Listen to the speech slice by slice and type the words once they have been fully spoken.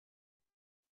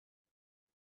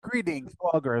Greetings,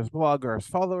 bloggers,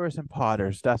 followers, and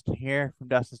potters. Dustin here from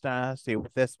Dustin's Dynasty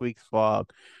with this week's vlog.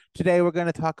 Today, we're going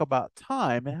to talk about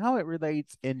time and how it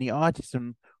relates in the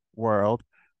autism world,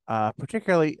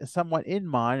 particularly somewhat in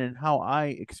mine, and how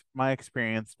my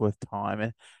experience with time,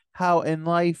 and how in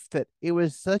life that it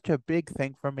was such a big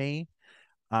thing for me.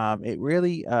 It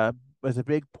really was a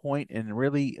big point in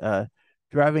really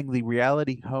driving the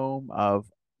reality home of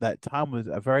that time was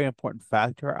a very important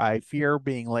factor. I fear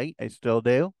being late. I still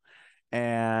do.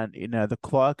 And the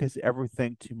clock is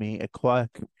everything to me. A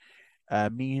clock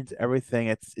means everything.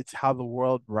 It's how the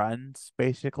world runs,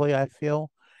 basically, I feel.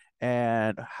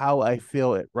 And how I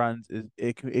feel it runs is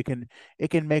it can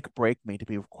make or break me, to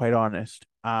be quite honest.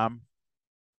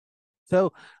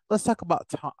 So let's talk about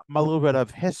time, a little bit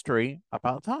of history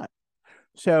about time.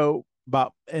 So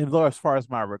about as far as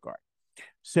my regard.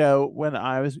 So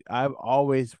I've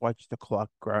always watched the clock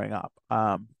growing up.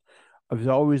 I was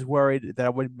always worried that I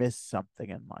would miss something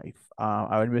in life.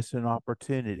 I would miss an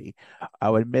opportunity. I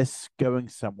would miss going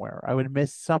somewhere. I would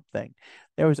miss something.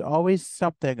 There was always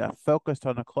something focused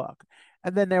on the clock.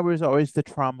 And then there was always the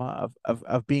trauma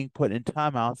of being put in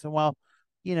timeouts. And while,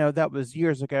 that was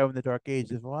years ago in the dark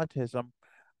ages of autism,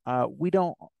 we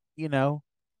don't, you know,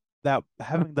 that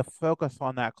having the focus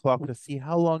on that clock to see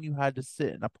how long you had to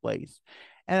sit in a place.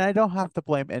 And I don't have to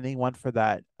blame anyone for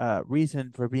that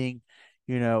reason for being,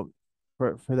 you know,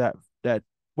 for that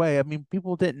way. I mean,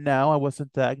 people didn't know. I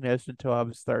wasn't diagnosed until I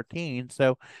was 13.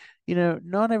 So,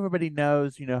 not everybody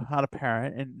knows, how to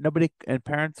parent, and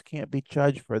parents can't be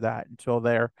judged for that until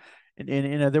they're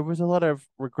and there was a lot of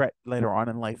regret later on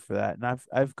in life for that. And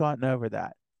I've gotten over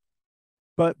that.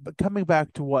 But coming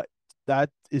back to what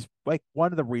that is like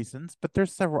one of the reasons, but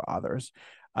there's several others.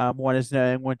 One is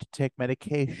knowing when to take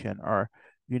medication, or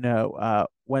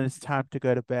when it's time to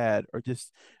go to bed, or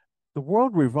just the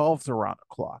world revolves around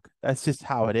a clock. That's just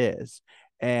how it is.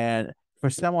 And for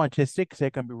some autistics, they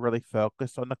can be really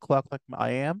focused on the clock like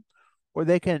I am, or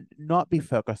they can not be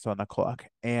focused on the clock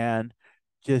and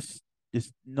just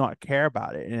just not care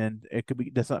about it. And it could be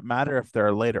doesn't matter if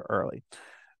they're late or early.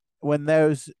 When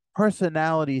those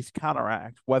personalities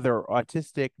counteract, whether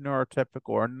autistic, neurotypical,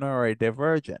 or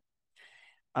neurodivergent,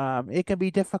 it can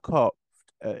be difficult.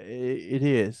 It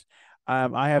is.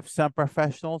 I have some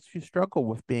professionals who struggle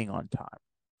with being on time.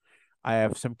 I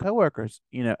have some coworkers,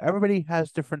 everybody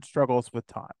has different struggles with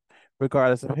time,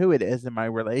 regardless of who it is in my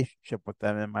relationship with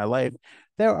them in my life.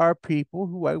 There are people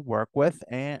who I work with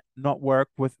and not work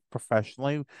with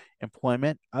professionally,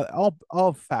 employment,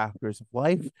 all factors of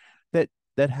life that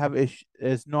have it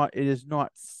is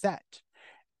not set.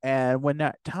 And when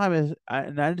that time is,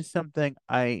 and that is something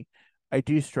I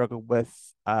do struggle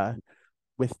with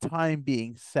time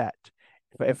being set.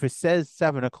 If it says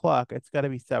 7 o'clock, it's got to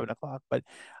be 7 o'clock. But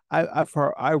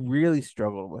I really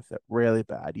struggled with it really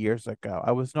bad years ago.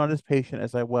 I was not as patient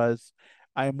as I was.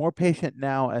 I am more patient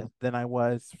now than I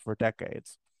was for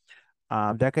decades.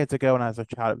 Decades ago, when I was a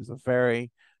child, it was a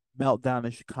very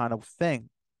meltdownish kind of thing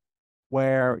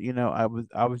where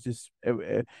I was just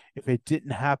if it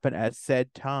didn't happen at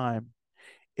said time,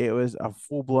 it was a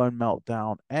full blown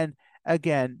meltdown. And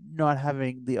again, not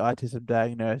having the autism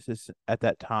diagnosis at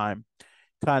that time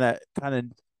kind of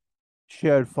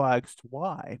showed flags to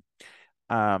why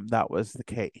that was the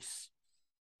case.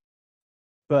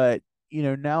 But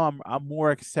now I'm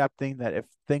more accepting that if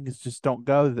things just don't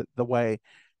go the way,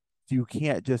 you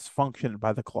can't just function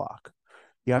by the clock.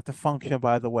 You have to function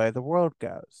by the way the world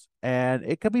goes. And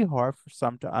it can be hard for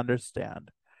some to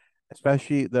understand,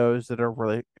 especially those that are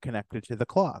really connected to the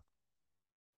clock.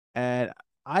 And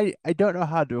I don't know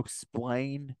how to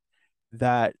explain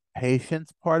that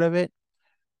patience part of it.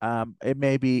 It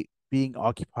may be being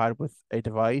occupied with a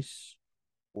device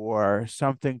or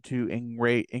something to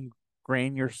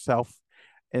ingrain yourself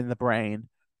in the brain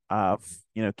of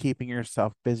keeping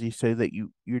yourself busy so that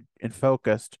you're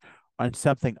focused on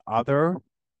something other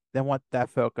than what that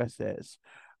focus is.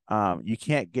 You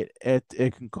can't get it.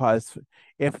 It can cause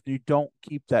if you don't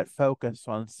keep that focus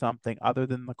on something other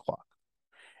than the clock.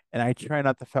 And I try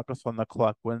not to focus on the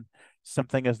clock when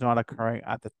something is not occurring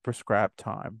at the prescribed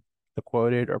time, the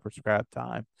quoted or prescribed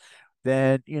time.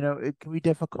 Then it can be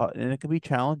difficult and it can be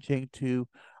challenging to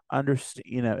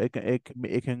understand.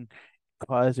 It can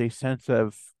cause a sense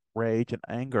of rage and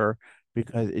anger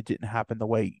because it didn't happen the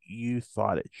way you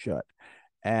thought it should.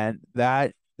 And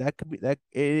that could be that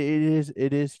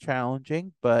it is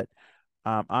challenging, but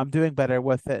I'm doing better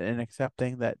with it and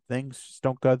accepting that things just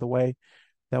don't go the way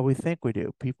that we think we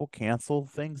do. People cancel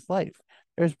things life.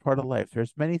 There's part of life.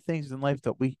 There's many things in life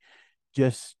that we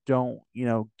just don't,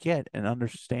 get and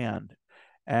understand.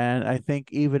 And I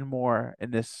think even more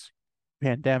in this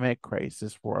pandemic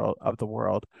crisis world of the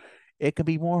world, it can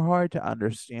be more hard to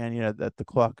understand, that the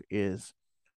clock is,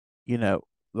 you know,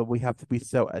 that we have to be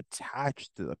so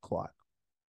attached to the clock.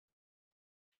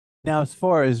 Now, as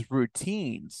far as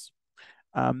routines,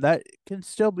 that can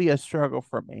still be a struggle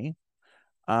for me.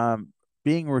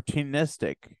 Being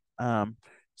routinistic.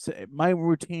 So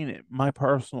my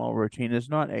personal routine is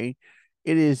not a,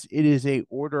 it is a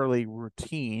orderly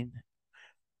routine,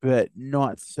 but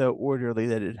not so orderly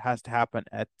that it has to happen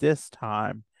at this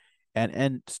time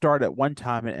and start at one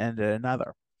time and end at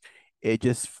another.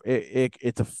 It's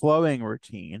a flowing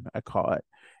routine, I call it.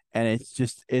 And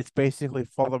it's basically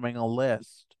following a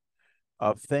list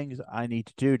of things I need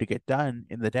to do to get done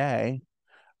in the day.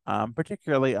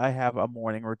 Particularly, I have a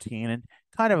morning routine and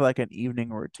kind of like an evening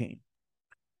routine.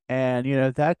 And,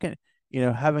 that can,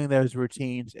 having those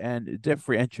routines and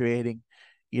differentiating,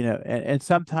 and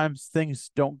sometimes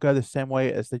things don't go the same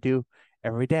way as they do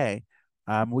every day.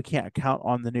 We can't count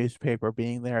on the newspaper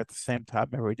being there at the same time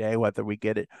every day, whether we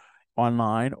get it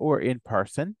online or in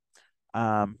person.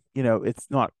 It's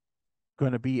not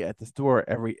going to be at the store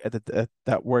at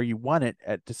that where you want it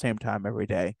at the same time every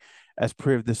day. As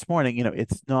proved this morning,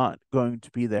 it's not going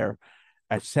to be there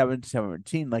at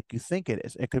 7:17 like you think it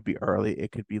is. It could be early,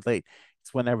 it could be late.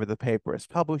 It's whenever the paper is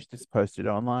published, it's posted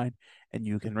online, and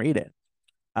you can read it.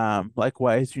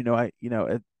 Likewise,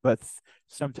 but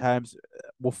sometimes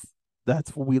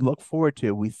that's what we look forward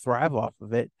to. We thrive off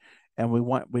of it, and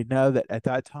we know that at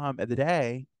that time of the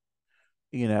day,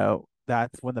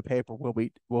 that's when the paper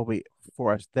will be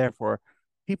for us. Therefore,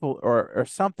 people or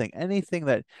something, anything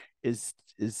that is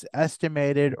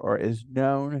estimated or is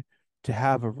known to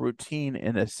have a routine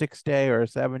in a 6 day or a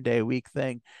 7 day week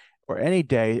thing, or any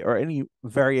day or any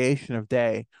variation of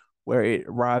day where it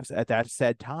arrives at that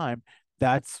said time,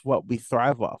 that's what we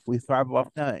thrive off. We thrive off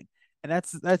knowing. And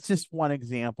that's just one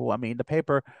example. I mean, the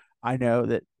paper, I know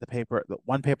that the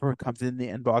one paper comes in the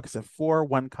inbox at 4,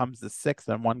 one comes at 6,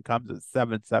 and one comes at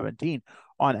 7:17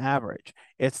 on average.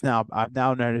 I've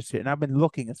now noticed it, and I've been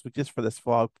looking just for this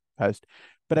vlog post,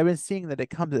 but I've been seeing that it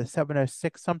comes at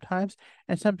 7:06 sometimes,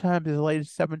 and sometimes as late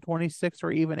as 7:26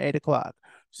 or even 8 o'clock.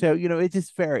 So, it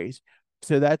just varies.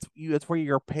 So that's where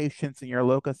your patience and your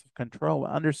locus of control,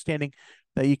 understanding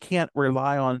that you can't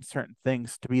rely on certain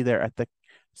things to be there at the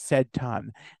said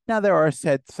time. Now there are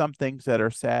some things that are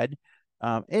said.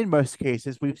 In most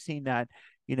cases, we've seen that,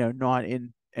 not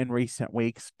in recent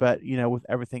weeks, but with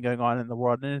everything going on in the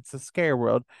world, and it's a scary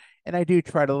world. And I do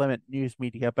try to limit news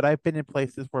media, but I've been in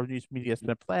places where news media has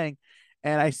been playing,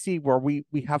 and I see where we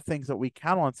have things that we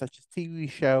count on, such as TV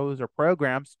shows or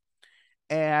programs,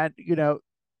 and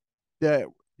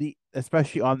the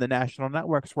especially on the national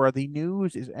networks where the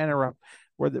news is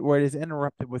where it is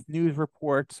interrupted with news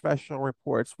reports, special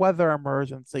reports, weather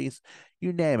emergencies,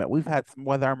 you name it. We've had some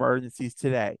weather emergencies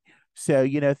today. So,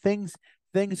 things,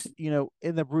 in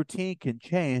the routine can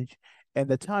change and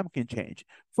the time can change.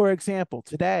 For example,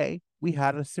 today we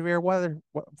had a severe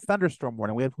thunderstorm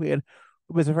warning. It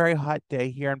was a very hot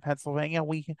day here in Pennsylvania.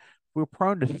 We're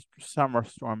prone to summer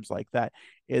storms like that.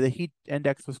 The heat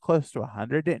index was close to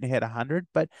 100, didn't hit 100,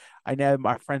 but I know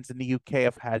my friends in the UK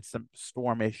have had some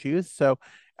storm issues, so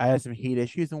I had some heat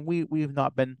issues, and we've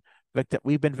not been victim.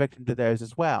 We've been victim to those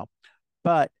as well.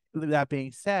 But that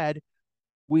being said,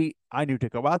 I knew to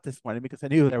go out this morning because I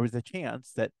knew there was a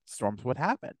chance that storms would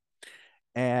happen.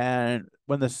 And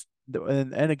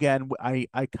and again,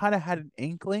 I kind of had an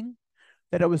inkling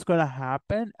that it was going to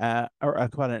happen, or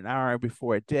about an hour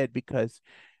before it did, because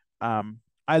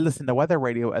I listened to weather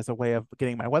radio as a way of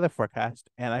getting my weather forecast,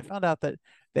 and I found out that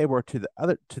they were to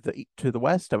the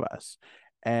west of us.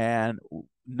 And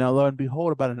now, lo and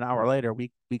behold, about an hour later,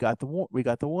 we got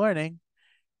the warning,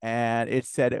 and it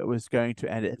said it was going to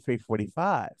end at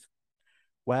 3:45.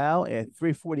 Well, at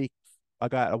 3:40, I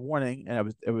got a warning, and I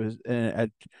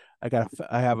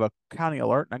have a county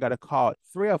alert, and I got a call at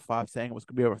 3:05 saying it was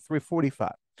going to be over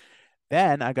 3:45.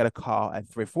 Then I got a call at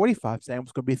 3:45 saying it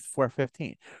was going to be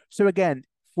 4:15. So again,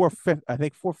 I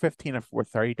think 4:15 or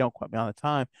 4:30. Don't quote me on the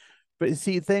time, but you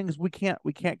see, things we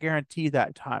can't guarantee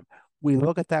that time. We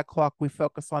look at that clock, we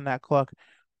focus on that clock.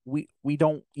 We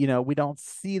don't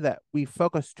see that. We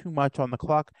focus too much on the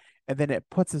clock, and then it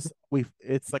puts us we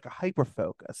it's like a hyper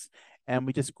focus, and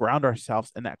we just ground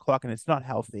ourselves in that clock, and it's not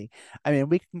healthy. I mean,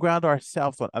 we can ground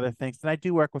ourselves on other things, and I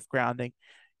do work with grounding,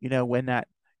 when that,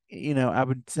 I've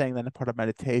been saying that in part of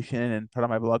meditation and part of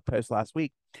my blog post last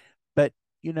week. But,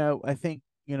 I think,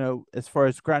 as far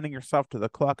as grounding yourself to the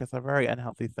clock is a very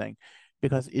unhealthy thing,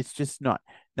 because it's just not.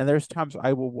 Now, there's times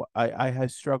I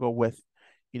have struggled with,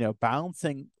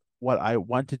 balancing what I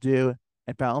want to do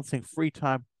and balancing free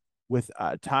time with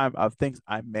time of things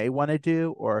I may want to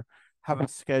do, or have a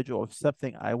schedule of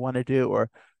something I want to do, or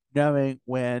knowing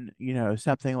when,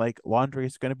 something like laundry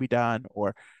is going to be done,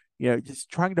 or, just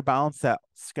trying to balance that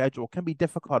schedule can be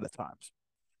difficult at times.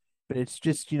 But it's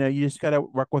just, you just got to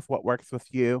work with what works with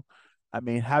you. I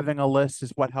mean, having a list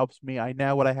is what helps me. I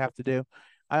know what I have to do.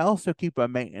 I also keep a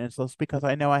maintenance list because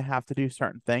I know I have to do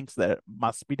certain things that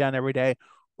must be done every day,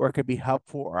 or it could be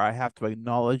helpful, or I have to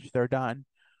acknowledge they're done.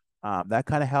 That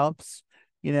kind of helps.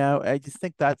 I just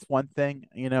think that's one thing,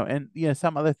 and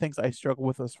some other things I struggle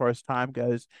with as far as time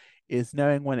goes is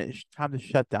knowing when it's time to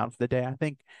shut down for the day. I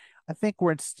think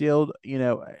we're instilled,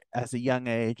 as a young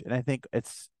age, and I think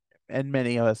it's in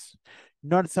many of us,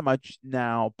 not so much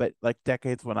now, but like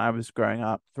decades when I was growing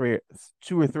up, 2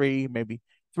 or 3, maybe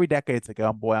 3 decades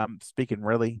ago. Boy, I'm speaking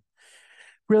really,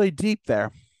 really deep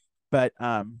there. But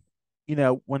when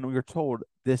we were told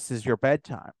this is your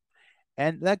bedtime,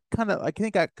 and that kind of, I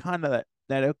think that kind of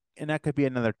that, and that could be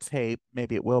another tape,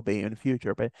 maybe it will be in the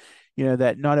future, but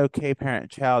that not okay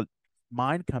parent child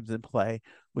mind comes in play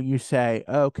when you say,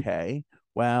 okay,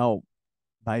 well,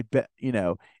 my bed,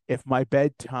 if my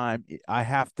bedtime, I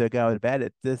have to go to bed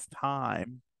at this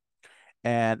time,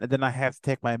 and then I have to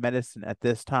take my medicine at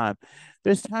this time.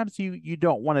 There's times you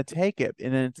don't want to take it,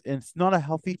 and it's not a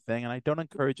healthy thing, and I don't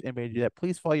encourage anybody to do that.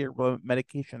 Please follow your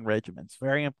medication regimen. It's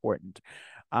very important.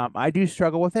 I do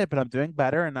struggle with it, but I'm doing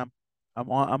better, and I'm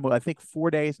I think 4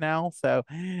 days now. So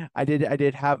I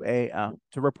did have a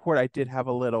to report. I did have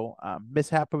a little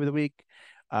mishap over the week.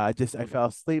 Just I fell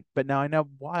asleep, but now I know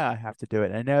why I have to do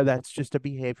it. I know that's just a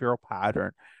behavioral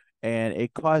pattern, and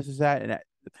it causes that,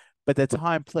 but the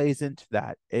time plays into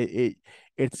that.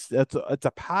 It's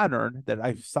a pattern that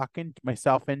I suck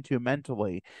myself into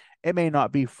mentally. It may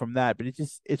not be from that, but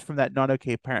it's from that not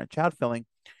okay parent child feeling,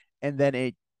 and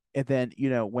then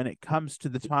when it comes to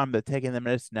the time of taking the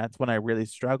medicine, that's when I really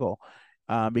struggle,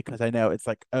 because I know it's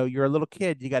like, oh, you're a little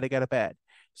kid, you got to go to bed.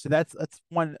 So that's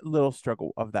one little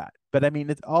struggle of that. But I mean,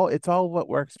 it's all what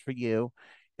works for you.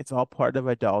 It's all part of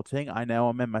adulting. I know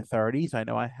I'm in my 30s. I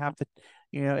know I have to,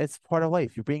 it's part of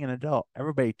life. You're being an adult.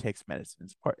 Everybody takes medicine.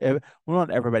 It's well,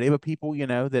 not everybody, but people,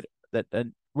 that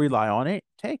rely on it,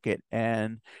 take it,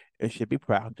 and it should be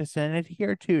practiced and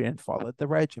adhered to and follow the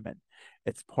regimen.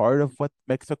 It's part of what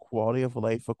makes a quality of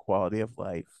life a quality of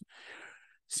life.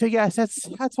 So yes,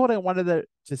 that's what I wanted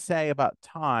to say about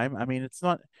time. I mean, it's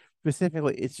not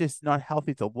specifically, it's just not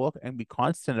healthy to look and be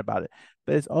constant about it,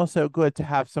 but it's also good to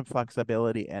have some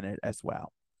flexibility in it as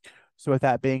well. So with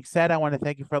that being said, I want to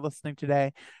thank you for listening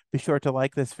today. Be sure to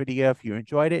like this video if you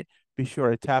enjoyed it. Be sure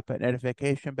to tap that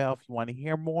notification bell if you want to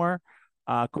hear more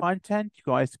content. You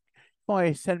can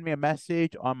always send me a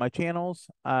message on my channels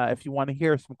if you want to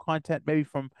hear some content, maybe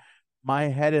from my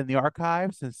head in the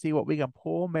archives, and see what we can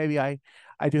pull. Maybe I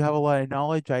do have a lot of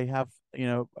knowledge. I have,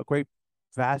 a great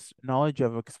vast knowledge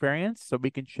of experience, so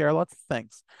we can share lots of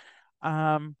things.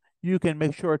 You can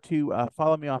make sure to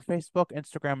follow me on Facebook,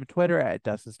 Instagram, and Twitter at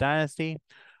Dustin's Dynasty,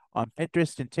 on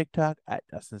Pinterest and TikTok at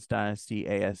Dustin's Dynasty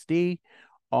ASD,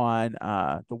 on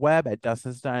the web at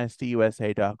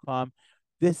dustinsdynastyusa.com.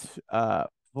 This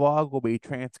vlog will be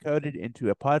transcoded into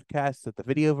a podcast, so the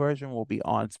video version will be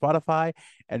on Spotify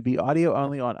and be audio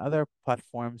only on other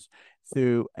platforms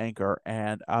through Anchor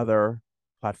and other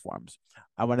platforms.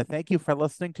 I want to thank you for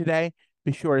listening today.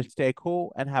 Be sure to stay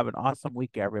cool and have an awesome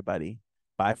week, everybody.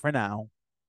 Bye for now.